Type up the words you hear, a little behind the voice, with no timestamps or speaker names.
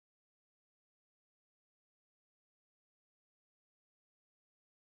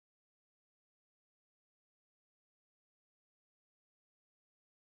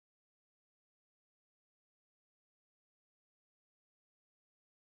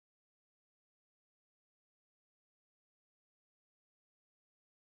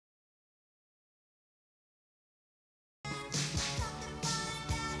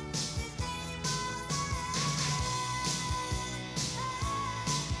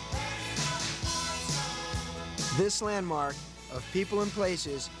This landmark of people and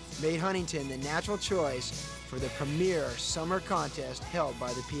places made Huntington the natural choice for the premier summer contest held by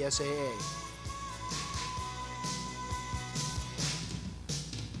the PSAA.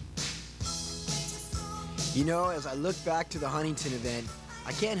 You know, as I look back to the Huntington event,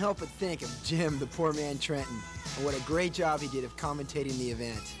 I can't help but think of Jim, the poor man Trenton, and what a great job he did of commentating the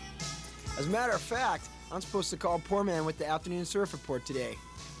event. As a matter of fact, I'm supposed to call poor man with the afternoon surf report today.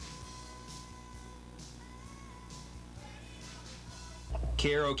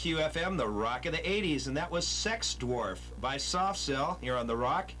 KROQ-FM, the rock of the 80s, and that was Sex Dwarf by Soft Cell here on the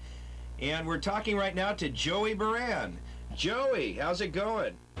Rock. And we're talking right now to Joey Buran. Joey, how's it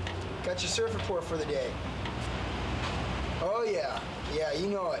going? Got your surf report for the day. Oh yeah, you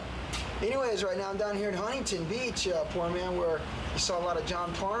know it. Anyways, right now I'm down here at Huntington Beach, poor man, where you saw a lot of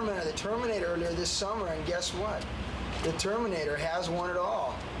John Parman of the Terminator earlier this summer, and guess what? The Terminator has won it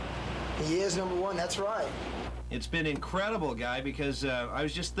all. He is #1, that's right. It's been incredible, Guy, because I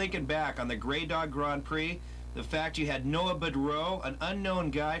was just thinking back on the Grey Dog Grand Prix, the fact you had Noah Boudreau, an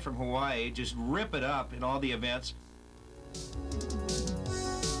unknown guy from Hawaii, just rip it up in all the events.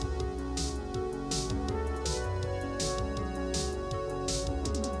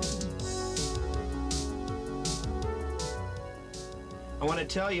 I want to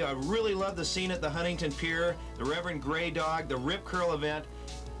tell you, I really love the scene at the Huntington Pier, the Reverend Grey Dog, the Rip Curl event,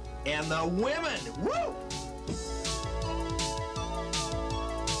 and the women. Woo!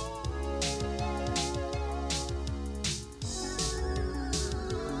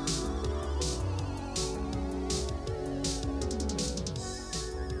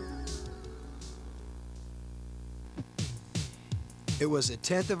 It was the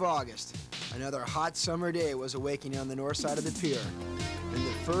 10th of August. Another hot summer day was awakening on the north side of the pier, and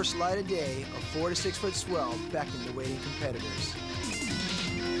the first light of day, a 4 to 6 foot swell beckoned the waiting competitors.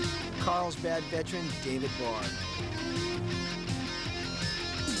 Carlsbad veteran David Barr.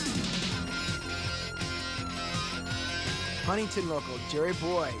 Huntington local Jerry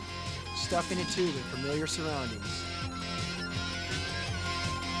Boyd, stuffing a tube in familiar surroundings.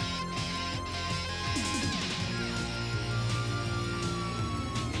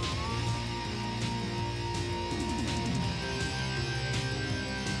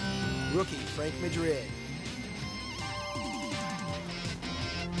 Rookie Frank Madrid.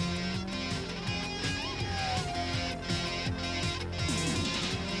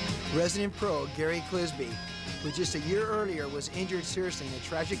 Resident pro Gary Clisby, who just a year earlier was injured seriously in a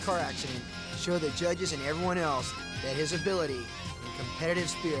tragic car accident, showed the judges and everyone else that his ability and competitive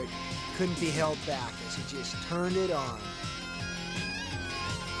spirit couldn't be held back as he just turned it on.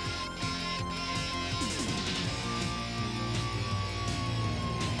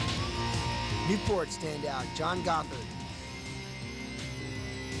 Newport standout John Gothard.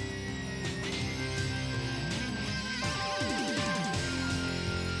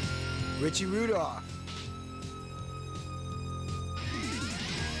 Richie Rudolph.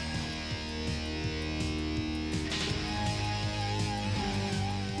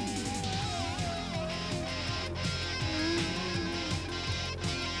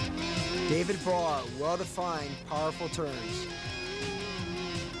 David Barr, well-defined, powerful turns.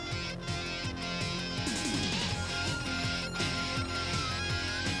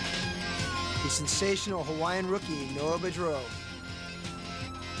 The sensational Hawaiian rookie, Noah Boudreau.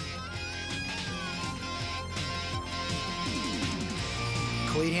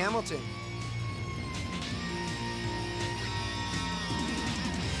 Cleet Hamilton.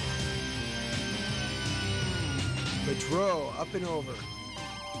 Boudreau up and over.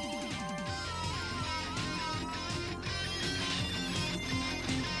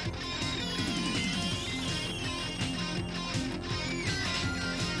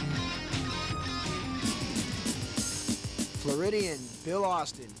 Floridian Bill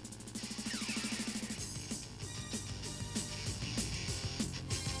Austin.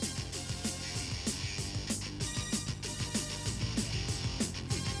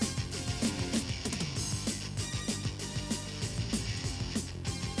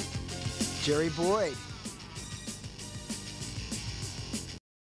 Jerry Boyd.